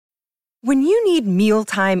When you need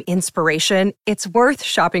mealtime inspiration, it's worth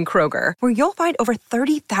shopping Kroger, where you'll find over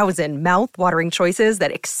 30,000 mouth-watering choices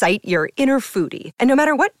that excite your inner foodie. And no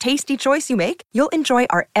matter what tasty choice you make, you'll enjoy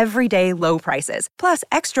our everyday low prices, plus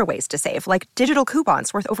extra ways to save, like digital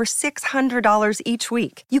coupons worth over $600 each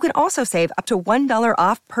week. You can also save up to $1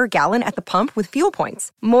 off per gallon at the pump with fuel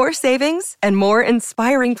points. More savings and more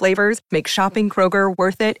inspiring flavors make shopping Kroger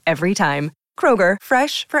worth it every time. Kroger,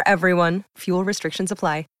 fresh for everyone. Fuel restrictions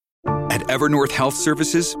apply. At Evernorth Health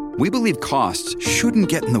Services, we believe costs shouldn't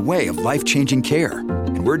get in the way of life-changing care,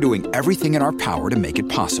 and we're doing everything in our power to make it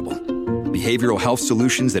possible. Behavioral health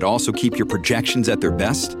solutions that also keep your projections at their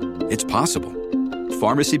best? It's possible.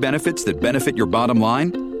 Pharmacy benefits that benefit your bottom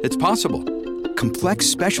line? It's possible. Complex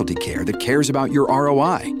specialty care that cares about your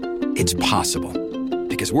ROI? It's possible.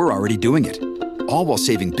 Because we're already doing it. All while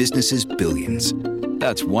saving businesses billions.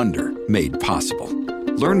 That's Wonder made possible.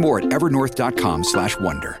 Learn more at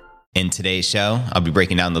evernorth.com/wonder. In today's show, I'll be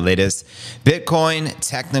breaking down the latest Bitcoin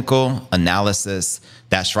technical analysis.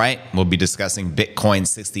 That's right, we'll be discussing Bitcoin's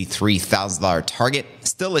 $63,000 target,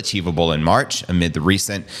 still achievable in March amid the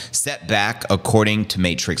recent setback, according to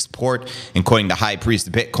Matrix Port. And quoting the high priest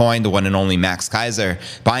of Bitcoin, the one and only Max Keiser,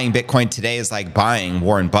 buying Bitcoin today is like buying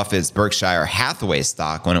Warren Buffett's Berkshire Hathaway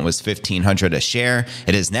stock when it was $1,500 a share.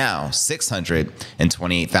 It is now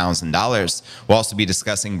 $628,000. We'll also be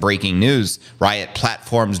discussing breaking news. Riot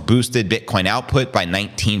Platforms boosted Bitcoin output by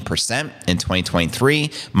 19% in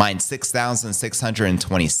 2023, mined 6,626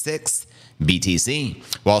 BTC.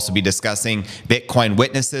 We'll also be discussing Bitcoin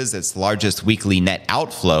witnesses its largest weekly net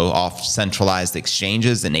outflow off centralized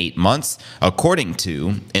exchanges in 8 months, according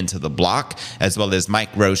to Into the Block, as well as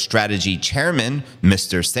MicroStrategy chairman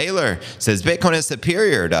Mr. Saylor says Bitcoin is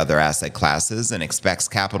superior to other asset classes and expects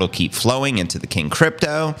capital to keep flowing into the king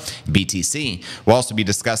crypto, BTC. We'll also be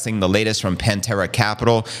discussing the latest from Pantera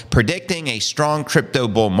Capital, predicting a strong crypto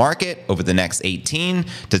bull market over the next 18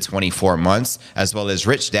 to 24 months, as well as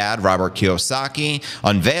Rich Dad Robert Kiyosaki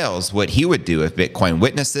unveils what he would do if Bitcoin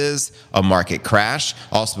witnesses a market crash.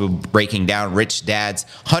 Also breaking down Rich Dad's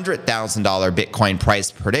 $100,000 Bitcoin price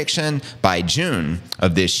prediction by June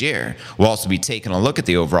of this year. We'll also be taking a look at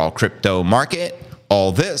the overall crypto market.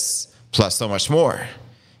 All this, plus so much more,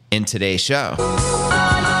 in today's show.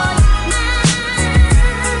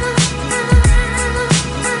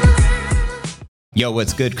 Yo,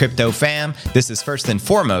 what's good, crypto fam? This is first and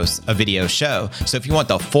foremost a video show. So if you want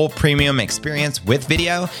the full premium experience with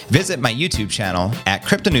video, visit my YouTube channel at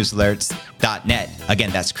cryptonewsalerts.net.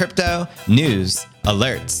 Again, that's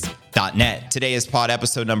cryptonewsalerts.net. Today is pod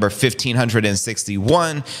episode number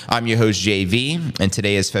 1561. I'm your host, JV, and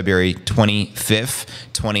today is February 25th,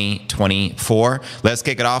 2024. Let's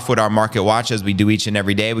kick it off with our market watch as we do each and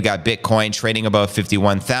every day. We got Bitcoin trading above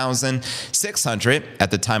 51,600 at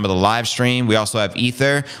the time of the live stream. We also have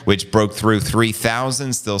Ether, which broke through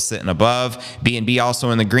 3,000, still sitting above. BNB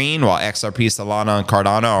also in the green, while XRP, Solana, and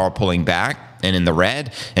Cardano are all pulling back and in the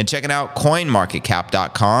red. And checking out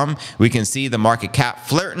coinmarketcap.com, we can see the market cap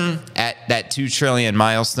flirting at that 2 trillion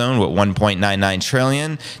milestone with 1.99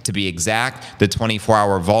 trillion. To be exact, the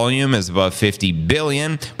 24-hour volume is above 50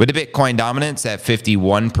 billion, with the Bitcoin dominance at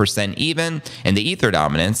 51% even, and the Ether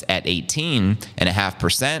dominance at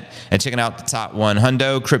 18.5%. And checking out the top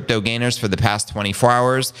 100 crypto gainers for the past 24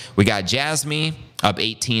 hours, we got Jasmy up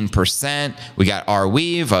 18%. We got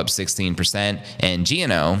Arweave up 16%, and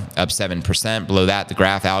GNO up 7%. Below that, the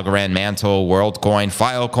Graph, Algorand, Mantle, WorldCoin,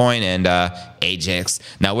 Filecoin, and Ajax.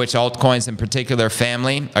 Now, which altcoins in particular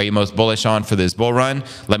family are you most bullish on for this bull run?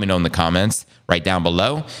 Let me know in the comments right down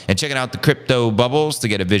below. And checking out the crypto bubbles to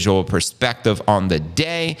get a visual perspective on the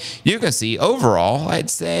day, you can see overall,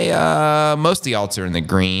 I'd say most of the alts are in the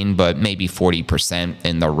green, but maybe 40%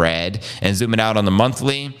 in the red. And zooming out on the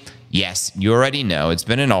monthly, yes, you already know it's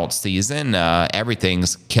been an alt season.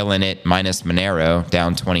 Everything's killing it, minus Monero,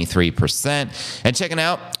 down 23%. And checking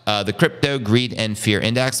out the Crypto Greed and Fear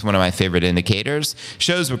Index, one of my favorite indicators,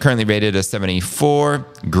 shows we're currently rated a 74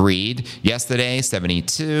 greed. Yesterday,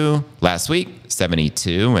 72. Last week,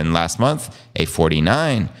 72. And last month, a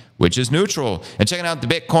 49, which is neutral. And checking out the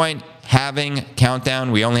Bitcoin halving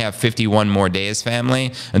countdown, we only have 51 more days,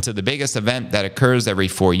 family, until the biggest event that occurs every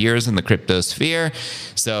 4 years in the crypto sphere.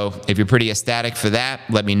 So if you're pretty ecstatic for that,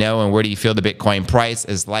 let me know. And where do you feel the Bitcoin price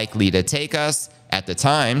is likely to take us at the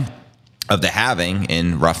time of the halving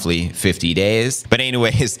in roughly 50 days. But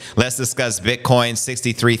anyways, let's discuss Bitcoin.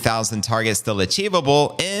 63,000 target still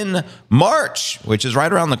achievable in March, which is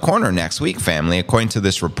right around the corner next week, family. According to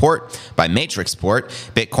this report by Matrixport,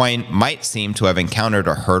 Bitcoin might seem to have encountered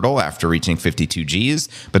a hurdle after reaching 52 Gs,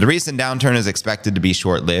 but the recent downturn is expected to be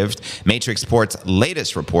short-lived. Matrixport's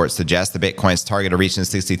latest report suggests the Bitcoin's target of reaching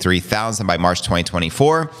 63,000 by March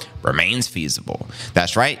 2024 remains feasible.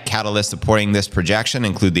 That's right. Catalysts supporting this projection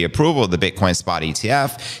include the approval of the Bitcoin spot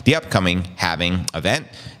ETF, the upcoming halving event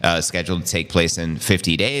scheduled to take place in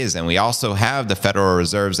 50 days, and we also have the Federal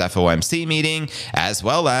Reserve's FOMC meeting, as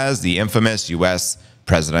well as the infamous U.S.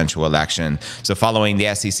 presidential election. So following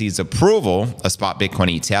the SEC's approval of spot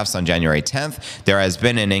Bitcoin ETFs on January 10th, there has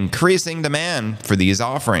been an increasing demand for these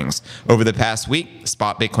offerings. Over the past week,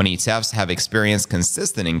 spot Bitcoin ETFs have experienced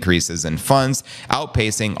consistent increases in funds,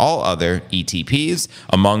 outpacing all other ETPs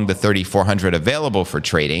among the 3,400 available for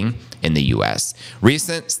trading in the U.S.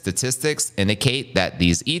 Recent statistics indicate that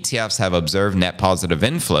these ETFs have observed net positive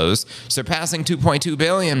inflows, surpassing $2.2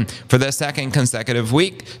 billion for the second consecutive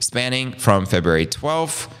week, spanning from February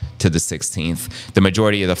 12th to the 16th. The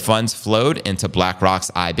majority of the funds flowed into BlackRock's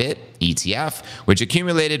IBIT ETF, which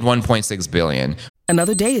accumulated $1.6 billion.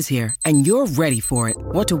 Another day is here, and you're ready for it.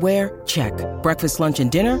 What to wear? Check. Breakfast, lunch,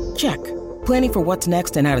 and dinner? Check. Planning for what's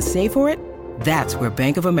next and how to save for it? That's where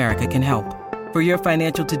Bank of America can help. For your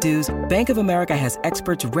financial to-dos, Bank of America has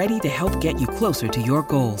experts ready to help get you closer to your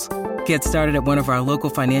goals. Get started at one of our local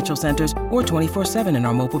financial centers or 24/7 in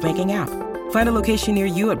our mobile banking app. Find a location near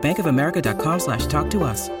you at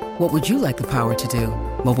bankofamerica.com/talktous. What would you like the power to do?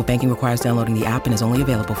 Mobile banking requires downloading the app and is only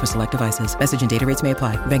available for select devices. Message and data rates may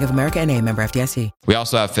apply. Bank of America N.A., member FDIC. We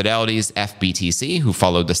also have Fidelity's FBTC, who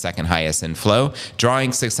followed the second highest inflow,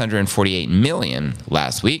 drawing $648 million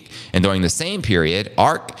last week. And during the same period,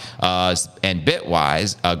 ARK and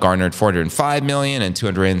Bitwise garnered $405 million and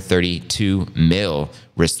 $232 million,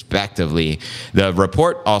 respectively. The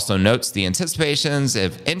report also notes the anticipations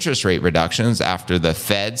of interest rate reductions after the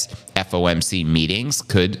Fed's FOMC meetings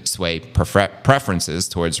could sway preferences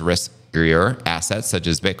towards riskier assets such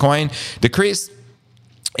as Bitcoin. Decreased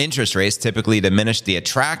interest rates typically diminish the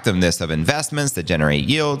attractiveness of investments that generate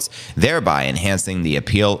yields, thereby enhancing the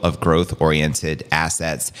appeal of growth-oriented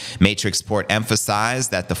assets. Matrixport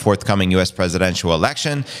emphasized that the forthcoming U.S. presidential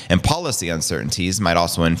election and policy uncertainties might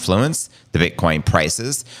also influence the Bitcoin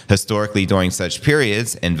prices. Historically, during such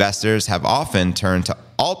periods, investors have often turned to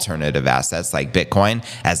alternative assets like Bitcoin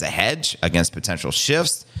as a hedge against potential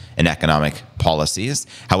shifts in economic policies.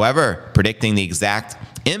 However, predicting the exact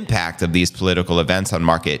impact of these political events on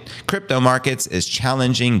crypto markets is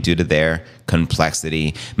challenging due to their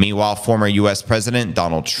complexity. Meanwhile, former U.S. President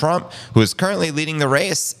Donald Trump, who is currently leading the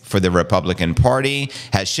race for the Republican Party,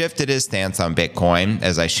 has shifted his stance on Bitcoin,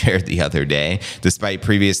 as I shared the other day. Despite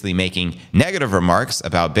previously making negative remarks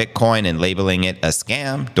about Bitcoin and labeling it a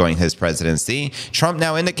scam during his presidency, Trump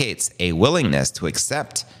now indicates a willingness to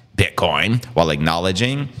accept Bitcoin while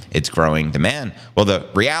acknowledging its growing demand. Well, the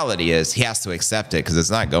reality is he has to accept it because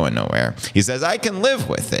it's not going nowhere. He says, I can live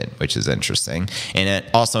with it, which is interesting. And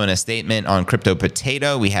also in a statement on Crypto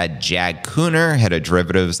Potato, we had Jag Cooner, head of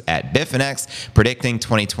derivatives at Bitfinex, predicting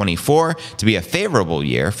 2024 to be a favorable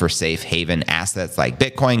year for safe haven assets like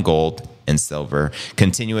Bitcoin, gold, and silver.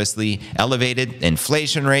 Continuously elevated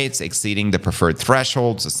inflation rates exceeding the preferred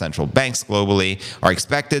thresholds of central banks globally are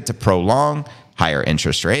expected to prolong higher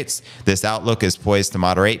interest rates. This outlook is poised to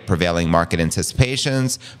moderate prevailing market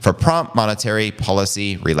anticipations for prompt monetary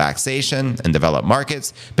policy relaxation in developed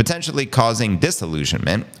markets, potentially causing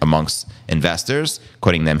disillusionment amongst investors.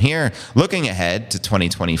 Quoting them here, looking ahead to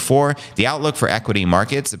 2024, the outlook for equity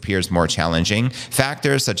markets appears more challenging.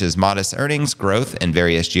 Factors such as modest earnings growth and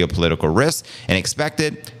various geopolitical risks and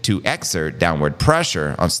expected to exert downward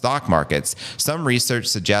pressure on stock markets. Some research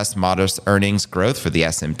suggests modest earnings growth for the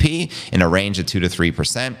S&P in a range of 2 to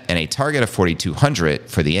 3% and a target of 4,200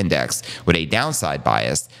 for the index with a downside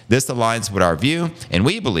bias. This aligns with our view and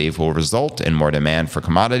we believe will result in more demand for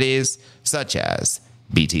commodities such as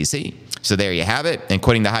BTC. So there you have it. And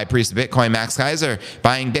quoting the high priest of Bitcoin, Max Keiser,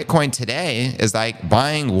 buying Bitcoin today is like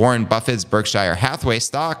buying Warren Buffett's Berkshire Hathaway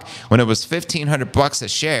stock when it was $1,500 a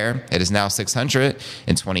share. It is now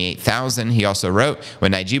 $628,000. He also wrote,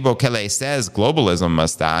 when Nayib Bukele says globalism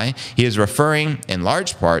must die, he is referring in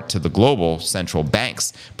large part to the global central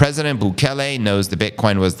banks. President Bukele knows the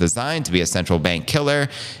Bitcoin was designed to be a central bank killer.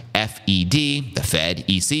 FED, the Fed,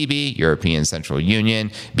 ECB, European Central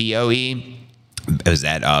Union, BOE, was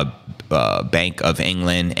that Bank of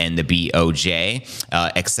England and the BOJ,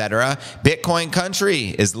 etc. Bitcoin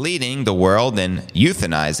country is leading the world in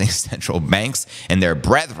euthanizing central banks and their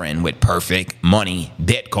brethren with perfect money,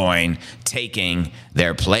 Bitcoin taking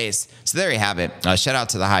their place. So there you have it. Shout out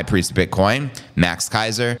to the high priest of Bitcoin, Max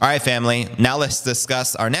Keiser. All right, family. Now let's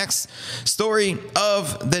discuss our next story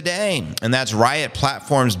of the day. And that's Riot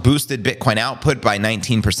Platforms boosted Bitcoin output by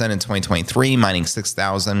 19% in 2023, mining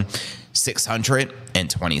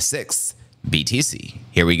 6,626 BTC.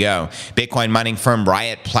 Here we go. Bitcoin mining firm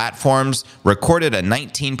Riot Platforms recorded a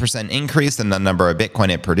 19% increase in the number of Bitcoin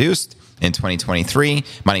it produced in 2023,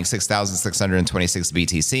 mining 6,626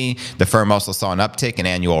 BTC. The firm also saw an uptick in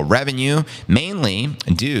annual revenue, mainly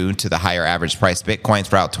due to the higher average price Bitcoin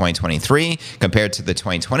throughout 2023 compared to the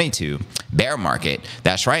 2022 bear market.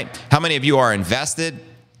 That's right. How many of you are invested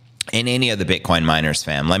in any of the Bitcoin miners,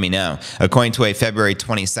 fam? Let me know. According to a February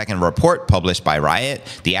 22nd report published by Riot,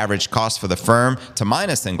 the average cost for the firm to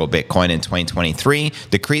mine a single Bitcoin in 2023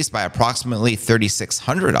 decreased by approximately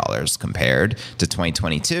 $3,600 compared to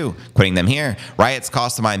 2022. Quoting them here, Riot's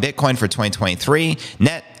cost to mine Bitcoin for 2023,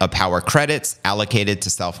 net of power credits allocated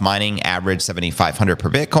to self-mining, averaged $7,500 per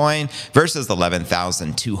Bitcoin versus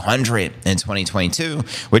 $11,200 in 2022,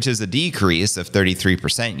 which is a decrease of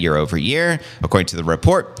 33% year over year, according to the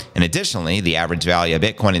report. And additionally, the average value of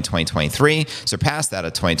Bitcoin in 2023 surpassed that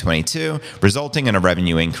of 2022, resulting in a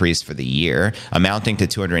revenue increase for the year amounting to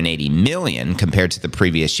 $280 million compared to the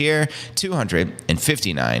previous year,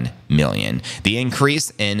 $259 million. The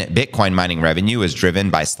increase in Bitcoin mining revenue is driven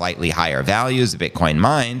by slightly higher values of Bitcoin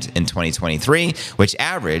mined in 2023, which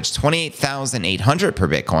averaged $28,800 per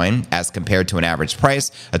Bitcoin as compared to an average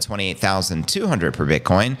price of $28,200 per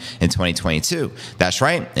Bitcoin in 2022. That's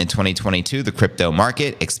right. In 2022, the crypto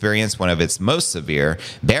market experienced one of its most severe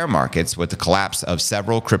bear markets with the collapse of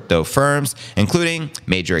several crypto firms, including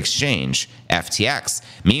major exchange FTX.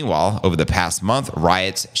 Meanwhile, over the past month,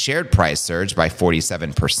 Riot's shared price surged by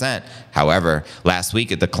 47%. However, last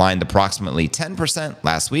week it declined approximately 10%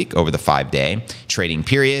 last week over the 5-day trading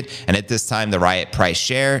period, and at this time the Riot price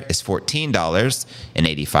share is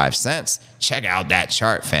 $14.85. Check out that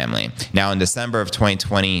chart, family. Now, in December of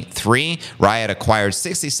 2023, Riot acquired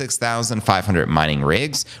 66,500 mining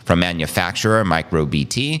rigs from manufacturer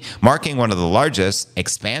MicroBT, marking one of the largest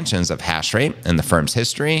expansions of hash rate in the firm's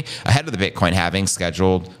history, ahead of the Bitcoin halving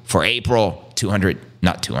scheduled for April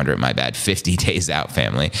 50 days out,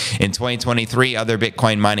 family. In 2023, other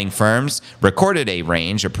Bitcoin mining firms recorded a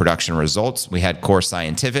range of production results. We had Core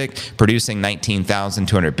Scientific producing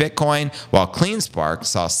 19,200 Bitcoin, while CleanSpark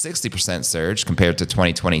saw a 60% surge compared to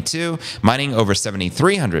 2022, mining over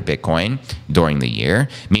 7,300 Bitcoin during the year.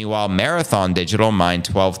 Meanwhile, Marathon Digital mined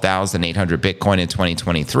 12,800 Bitcoin in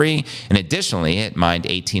 2023, and additionally, it mined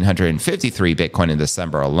 1,853 Bitcoin in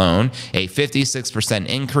December alone, a 56%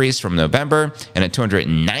 increase from November, and a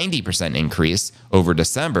 290% increase over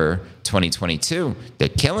December 2022. They're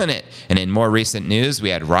killing it. And in more recent news, we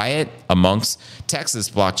had Riot amongst Texas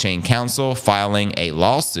Blockchain Council filing a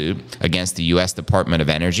lawsuit against the U.S. Department of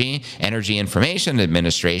Energy, Energy Information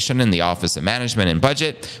Administration, and the Office of Management and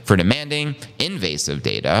Budget for demanding invasive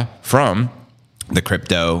data from the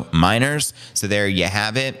crypto miners. So there you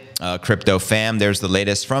have it. Crypto fam, there's the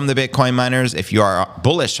latest from the Bitcoin miners. If you are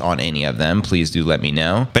bullish on any of them, please do let me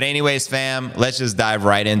know. But anyways, fam, let's just dive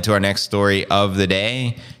right into our next story of the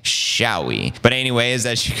day, shall we? But anyways,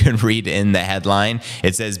 as you can read in the headline,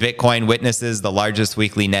 it says Bitcoin witnesses the largest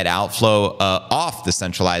weekly net outflow off the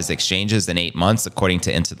centralized exchanges in 8 months, according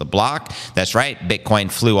to Into the Block. That's right,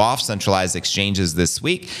 Bitcoin flew off centralized exchanges this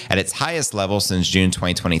week at its highest level since June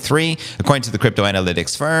 2023, according to the crypto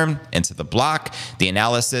analytics firm Into the Block. The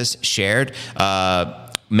analysis shared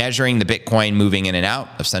measuring the Bitcoin moving in and out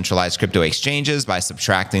of centralized crypto exchanges by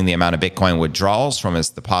subtracting the amount of Bitcoin withdrawals from its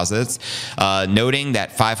deposits, noting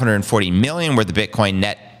that 540 million worth of Bitcoin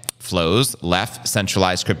net flows left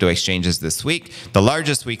centralized crypto exchanges this week, the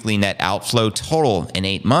largest weekly net outflow total in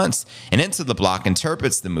 8 months. And Into the Block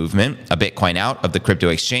interprets the movement of Bitcoin out of the crypto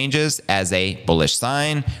exchanges as a bullish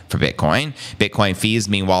sign for Bitcoin. Bitcoin fees,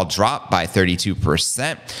 meanwhile, dropped by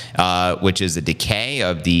 32%, which is a decay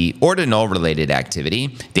of the ordinal-related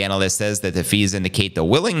activity. The analyst says that the fees indicate the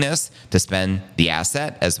willingness to spend the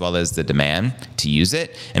asset as well as the demand to use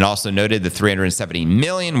it, and also noted the 370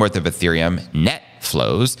 million worth of Ethereum net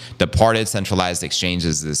flows departed centralized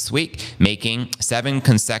exchanges this week, making 7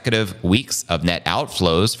 consecutive weeks of net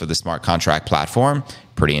outflows for the smart contract platform.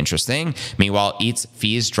 Pretty interesting. Meanwhile, ETH's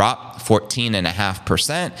fees dropped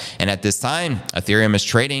 14.5%, and at this time, Ethereum is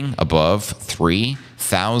trading above $3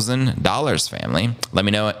 $100,000, family. Let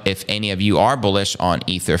me know if any of you are bullish on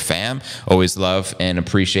Ether, fam. Always love and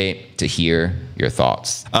appreciate to hear your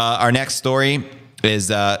thoughts. Our next story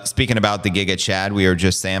is speaking about the Giga Chad we were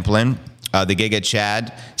just sampling. The Giga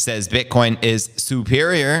Chad says Bitcoin is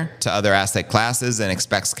superior to other asset classes and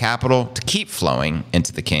expects capital to keep flowing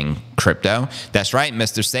into the king crypto. That's right,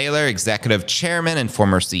 Mr. Saylor, executive chairman and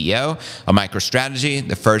former CEO of MicroStrategy,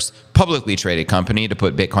 the first publicly traded company to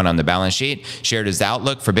put Bitcoin on the balance sheet, shared his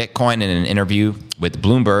outlook for Bitcoin in an interview with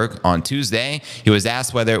Bloomberg on Tuesday. He was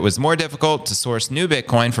asked whether it was more difficult to source new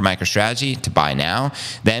Bitcoin for MicroStrategy to buy now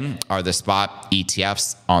than are the spot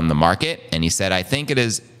ETFs on the market. And he said, I think it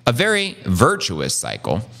is a very virtuous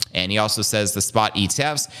cycle. And he also says the spot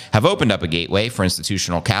ETFs have opened up a gateway for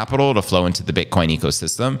institutional capital to flow into the Bitcoin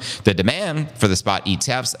ecosystem. The demand for the spot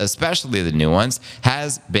ETFs, especially the new ones,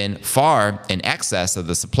 has been far in excess of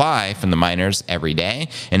the supply from the miners every day.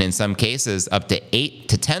 And in some cases, up to 8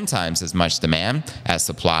 to 10 times as much demand as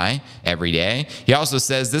supply every day. He also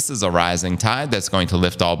says this is a rising tide that's going to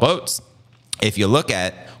lift all boats. If you look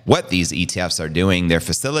at what these ETFs are doing, they're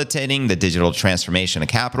facilitating the digital transformation of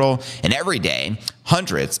capital. And every day,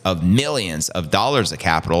 hundreds of millions of dollars of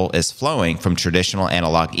capital is flowing from traditional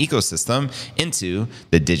analog ecosystem into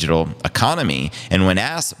the digital economy. And when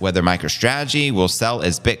asked whether MicroStrategy will sell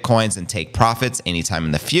its Bitcoins and take profits anytime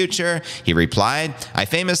in the future, he replied, I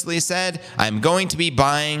famously said, I'm going to be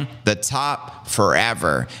buying the top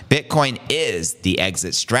forever. Bitcoin is the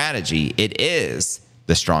exit strategy. It is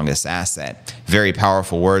the strongest asset. Very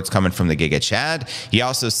powerful words coming from the Giga Chad. He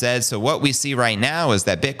also said, so what we see right now is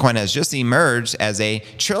that Bitcoin has just emerged as a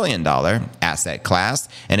 $1 trillion asset class,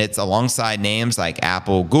 and it's alongside names like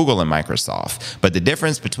Apple, Google, and Microsoft. But the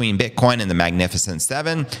difference between Bitcoin and the Magnificent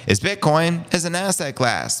Seven is Bitcoin is an asset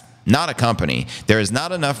class, not a company. There is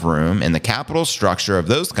not enough room in the capital structure of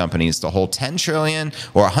those companies to hold $10 trillion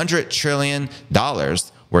or $100 trillion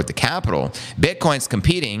worth of capital. Bitcoin's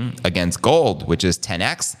competing against gold, which is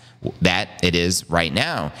 10x that it is right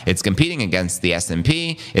now. It's competing against the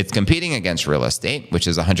S&P. It's competing against real estate, which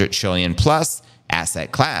is 100 trillion plus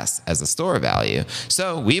asset class as a store value.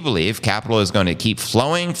 So we believe capital is going to keep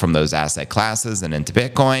flowing from those asset classes and into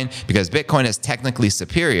Bitcoin because Bitcoin is technically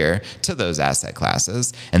superior to those asset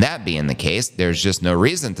classes. And that being the case, there's just no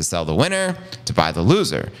reason to sell the winner to buy the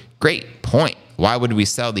loser. Great point. Why would we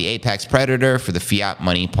sell the apex predator for the fiat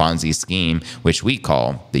money Ponzi scheme, which we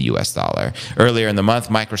call the US dollar? Earlier in the month,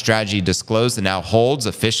 MicroStrategy disclosed and now holds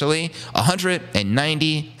officially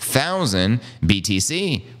 190,000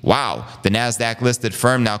 BTC. Wow. The NASDAQ-listed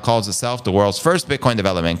firm now calls itself the world's first Bitcoin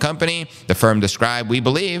development company. The firm described, we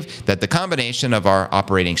believe, that the combination of our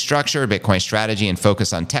operating structure, Bitcoin strategy, and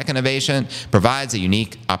focus on tech innovation provides a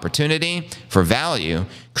unique opportunity for value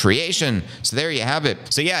creation. So there you have it.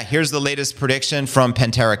 So yeah, here's the latest prediction from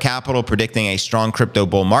Pantera Capital predicting a strong crypto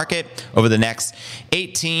bull market over the next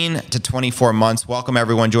 18 to 24 months. Welcome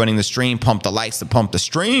everyone joining the stream. Pump the likes to pump the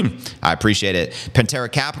stream. I appreciate it. Pantera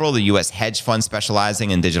Capital, the U.S. hedge fund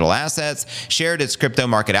specializing in digital assets, shared its crypto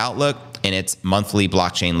market outlook in its monthly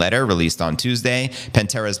blockchain letter released on Tuesday.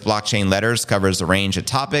 Pantera's blockchain letters covers a range of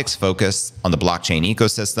topics focused on the blockchain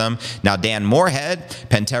ecosystem. Now, Dan Moorhead,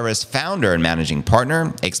 Pantera's founder and managing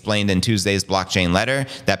partner, explained in Tuesday's blockchain letter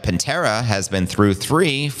that Pantera has been through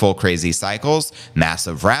 3 full crazy cycles,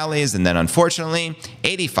 massive rallies, and then unfortunately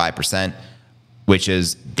 85%, which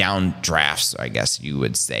is downdrafts, I guess you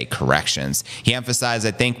would say, corrections. He emphasized,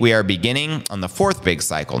 I think we are beginning on the 4th big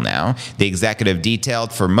cycle now. The executive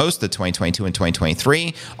detailed for most of 2022 and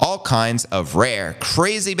 2023, all kinds of rare,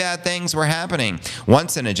 crazy bad things were happening.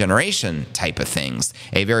 Once in a generation type of things.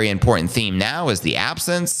 A very important theme now is the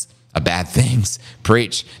absence of bad things.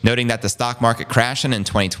 Preach. Noting that the stock market crashing in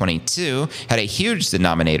 2022 had a huge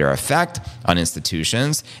denominator effect on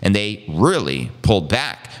institutions, and they really pulled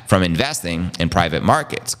back from investing in private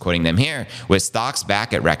markets. Quoting them here, with stocks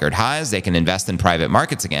back at record highs, they can invest in private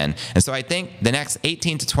markets again. And so I think the next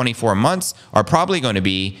 18 to 24 months are probably going to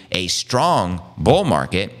be a strong bull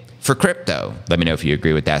market for crypto. Let me know if you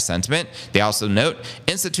agree with that sentiment. They also note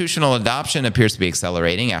institutional adoption appears to be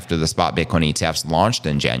accelerating after the spot Bitcoin ETFs launched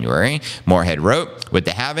in January. Moorhead wrote, with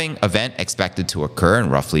the halving event expected to occur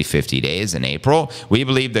in roughly 50 days in April, we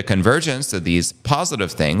believe the convergence of these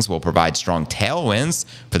positive things will provide strong tailwinds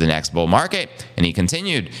for the next bull market. And he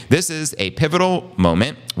continued, this is a pivotal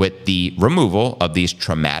moment with the removal of these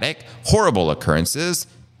traumatic, horrible occurrences,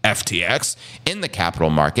 FTX, in the capital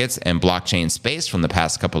markets and blockchain space from the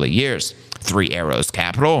past couple of years. 3 Arrows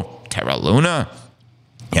Capital, Terra Luna,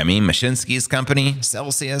 Mashinsky's company,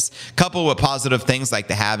 Celsius, coupled with positive things like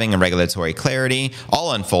the halving and regulatory clarity,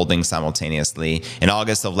 all unfolding simultaneously. In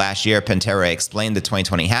August of last year, Pantera explained the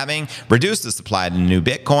 2020 halving reduced the supply of new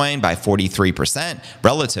Bitcoin by 43%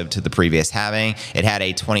 relative to the previous halving. It had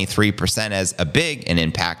a 23% as a big an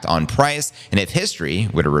impact on price, and if history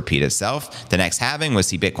were to repeat itself, the next halving would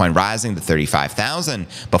see Bitcoin rising to 35,000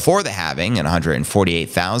 before the halving and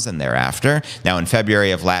 148,000 thereafter. Now, in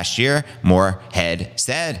February of last year, Moorhead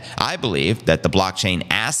said, I believe that the blockchain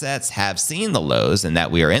assets have seen the lows and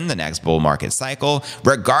that we are in the next bull market cycle,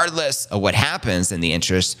 regardless of what happens in the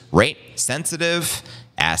interest rate sensitive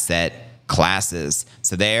asset classes.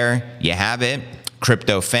 So there you have it.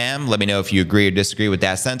 Crypto fam, let me know if you agree or disagree with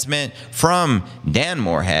that sentiment from Dan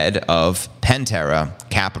Moorhead of Pantera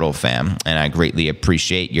Capital fam, and I greatly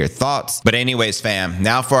appreciate your thoughts. But anyways, fam,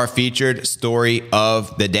 now for our featured story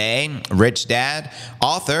of the day. Rich Dad,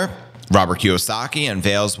 author Robert Kiyosaki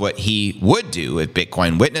unveils what he would do if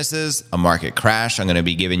Bitcoin witnesses a market crash. I'm going to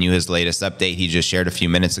be giving you his latest update he just shared a few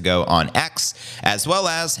minutes ago on X, as well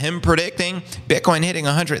as him predicting Bitcoin hitting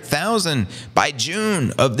 100,000 by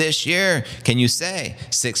June of this year. Can you say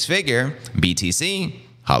six-figure BTC?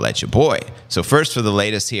 Holla at your boy. So first for the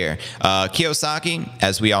latest here, Kiyosaki,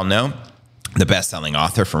 as we all know, the best-selling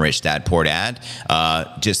author from Rich Dad Poor Dad,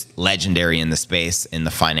 just legendary in the space, in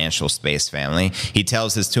the financial space family. He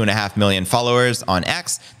tells his 2.5 million followers on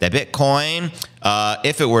X that Bitcoin,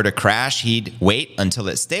 if it were to crash, he'd wait until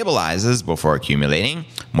it stabilizes before accumulating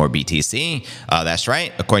more BTC. That's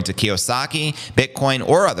right. According to Kiyosaki, Bitcoin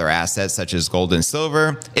or other assets such as gold and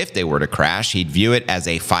silver, if they were to crash, he'd view it as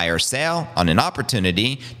a fire sale on an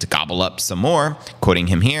opportunity to gobble up some more. Quoting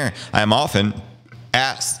him here, I am often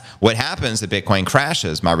asked, what happens if Bitcoin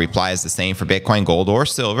crashes? My reply is the same for Bitcoin, gold, or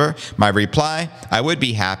silver. My reply, I would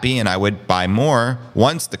be happy and I would buy more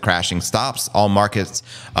once the crashing stops. All markets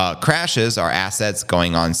crashes are assets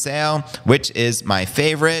going on sale, which is my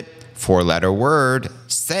favorite four-letter word,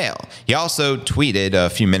 sale. He also tweeted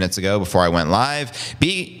a few minutes ago before I went live,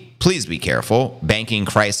 please be careful. Banking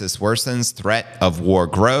crisis worsens. Threat of war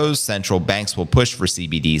grows. Central banks will push for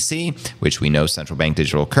CBDC, which we know central bank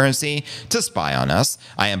digital currency, to spy on us.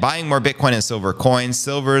 I am buying more Bitcoin and silver coins.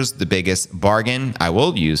 Silver's the biggest bargain. I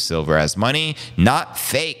will use silver as money, not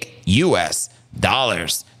fake US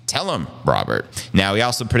dollars. Tell him, Robert. Now, we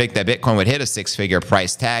also predict that Bitcoin would hit a six-figure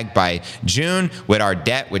price tag by June with our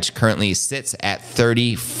debt, which currently sits at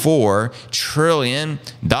 $34 trillion,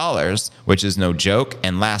 which is no joke.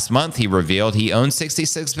 And last month, he revealed he owned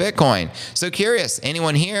 66 Bitcoin. So curious,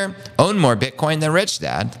 anyone here own more Bitcoin than Rich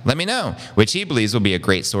Dad? Let me know, which he believes will be a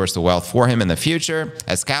great source of wealth for him in the future,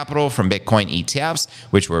 as capital from Bitcoin ETFs,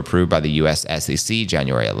 which were approved by the U.S. SEC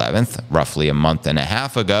January 11th, roughly a month and a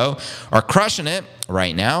half ago, are crushing it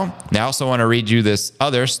right now. I also want to read you this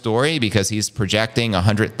other story because he's projecting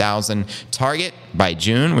 100,000 target by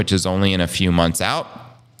June, which is only in a few months out.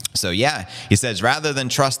 So yeah, he says, rather than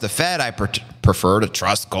trust the Fed, I prefer to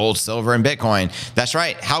trust gold, silver, and Bitcoin. That's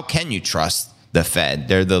right. How can you trust the Fed?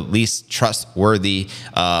 They're the least trustworthy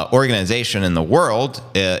organization in the world,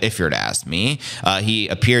 if you're to ask me. He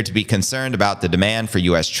appeared to be concerned about the demand for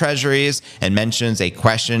U.S. treasuries and mentions a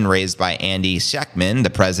question raised by Andy Schectman, the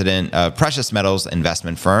president of precious metals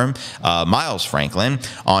investment firm, Miles Franklin,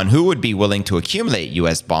 on who would be willing to accumulate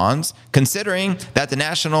U.S. bonds, considering that the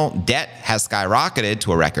national debt has skyrocketed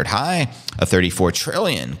to a record high of $34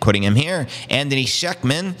 trillion. Quoting him here, Andy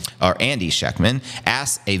Schectman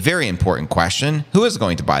asks a very important question. Who is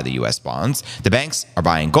going to buy the U.S. bonds? The banks are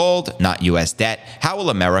buying gold, not U.S. debt. How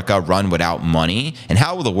will America run without money? And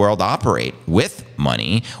how will the world operate with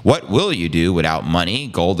money? What will you do without money?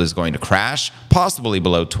 Gold is going to crash, possibly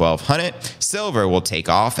below 1,200. Silver will take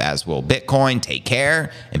off, as will Bitcoin. Take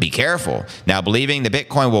care and be careful. Now, believing that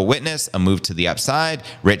Bitcoin will witness a move to the upside,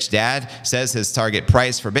 Rich Dad says his target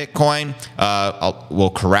price for Bitcoin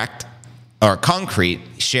will concrete,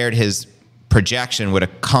 shared his projection with a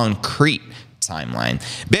concrete timeline.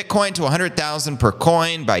 Bitcoin to 100,000 per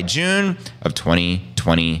coin by June of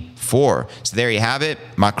 2024. So there you have it,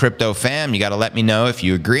 my crypto fam. You got to let me know if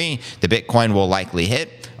you agree that Bitcoin will likely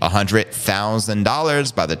hit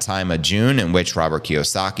 $100,000 by the time of June, in which Robert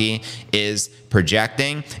Kiyosaki is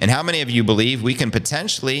projecting. And how many of you believe we can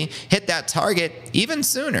potentially hit that target even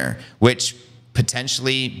sooner, which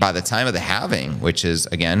potentially by the time of the halving, which is,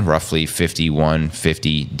 again, roughly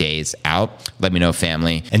 50 days out. Let me know,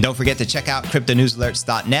 family. And don't forget to check out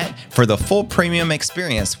cryptonewsalerts.net for the full premium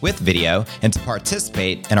experience with video and to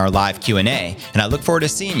participate in our live Q&A. And I look forward to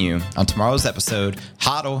seeing you on tomorrow's episode.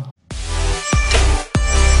 Hodl.